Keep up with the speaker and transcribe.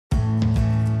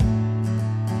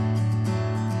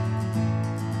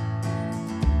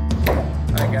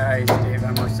guys, Dave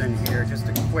Emerson here. Just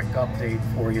a quick update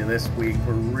for you this week.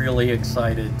 We're really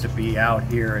excited to be out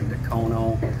here in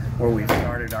Dacono where we've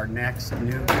started our next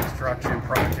new construction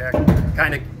project.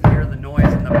 Kind of hear the noise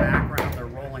in the background. They're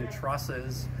rolling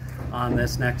trusses on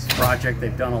this next project.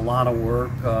 They've done a lot of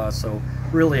work, so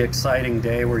really exciting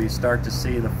day where you start to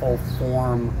see the full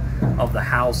form of the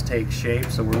house take shape.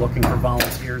 So we're looking for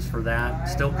volunteers for that.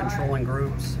 Still controlling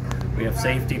groups. We have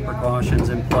safety precautions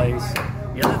in place.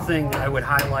 The other thing I would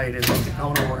highlight is in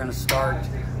Dacono we're going to start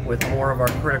with more of our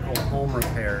critical home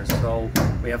repairs. So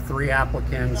we have 3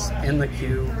 applicants in the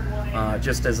queue.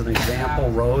 Just as an example,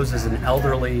 Rose is an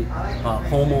elderly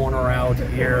homeowner out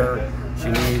here. She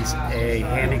needs a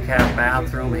handicapped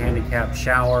bathroom, handicapped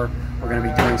shower. We're going to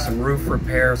be doing some roof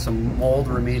repair, some mold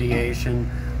remediation,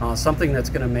 something that's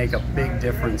going to make a big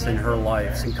difference in her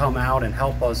life. So come out and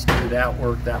help us do that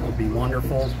work. That would be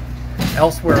wonderful.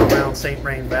 Elsewhere around St.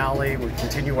 Vrain Valley, we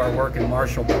continue our work in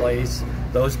Marshall Place.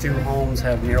 Those 2 homes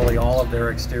have nearly all of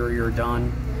their exterior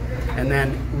done. And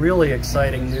then really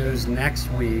exciting news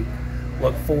next week.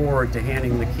 Look forward to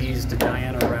handing the keys to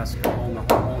Diana Rascone, the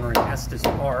homeowner in Estes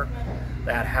Park.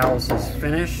 That house is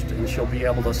finished and she'll be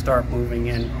able to start moving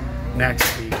in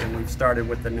next week, and we've started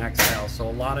with the next house. So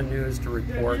a lot of news to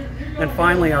report. And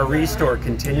finally, our Restore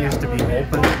continues to be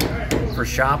open for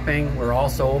shopping. We're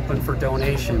also open for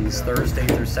donations Thursday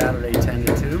through Saturday 10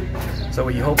 to 2. So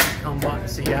we hope to come by and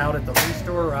see you out at the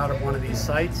Restore or out at one of these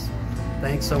sites.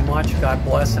 Thanks so much. God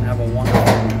bless and have a wonderful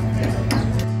week.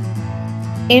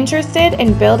 Interested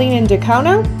in building in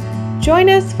Dacono? Join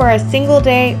us for a single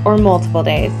day or multiple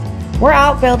days. We're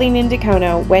out building in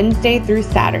Dacono Wednesday through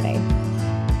Saturday.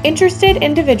 Interested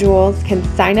individuals can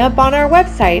sign up on our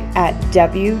website at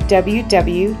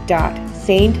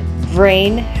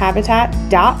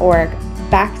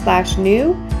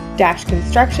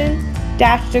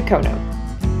www.stvrainhabitat.org/new-construction-Dacono.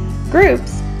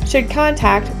 Groups should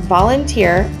contact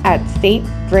volunteer at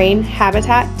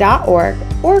stvrainhabitat.org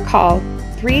or call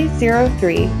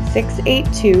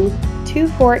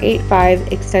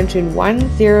 303-682-2485 extension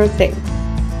 106.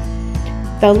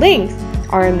 The links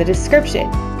are in the description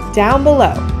down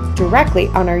below, directly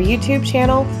on our YouTube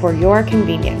channel for your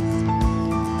convenience.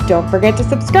 Don't forget to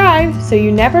subscribe so you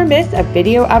never miss a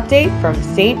video update from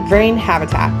St. Vrain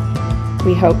Habitat.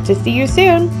 We hope to see you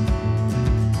soon.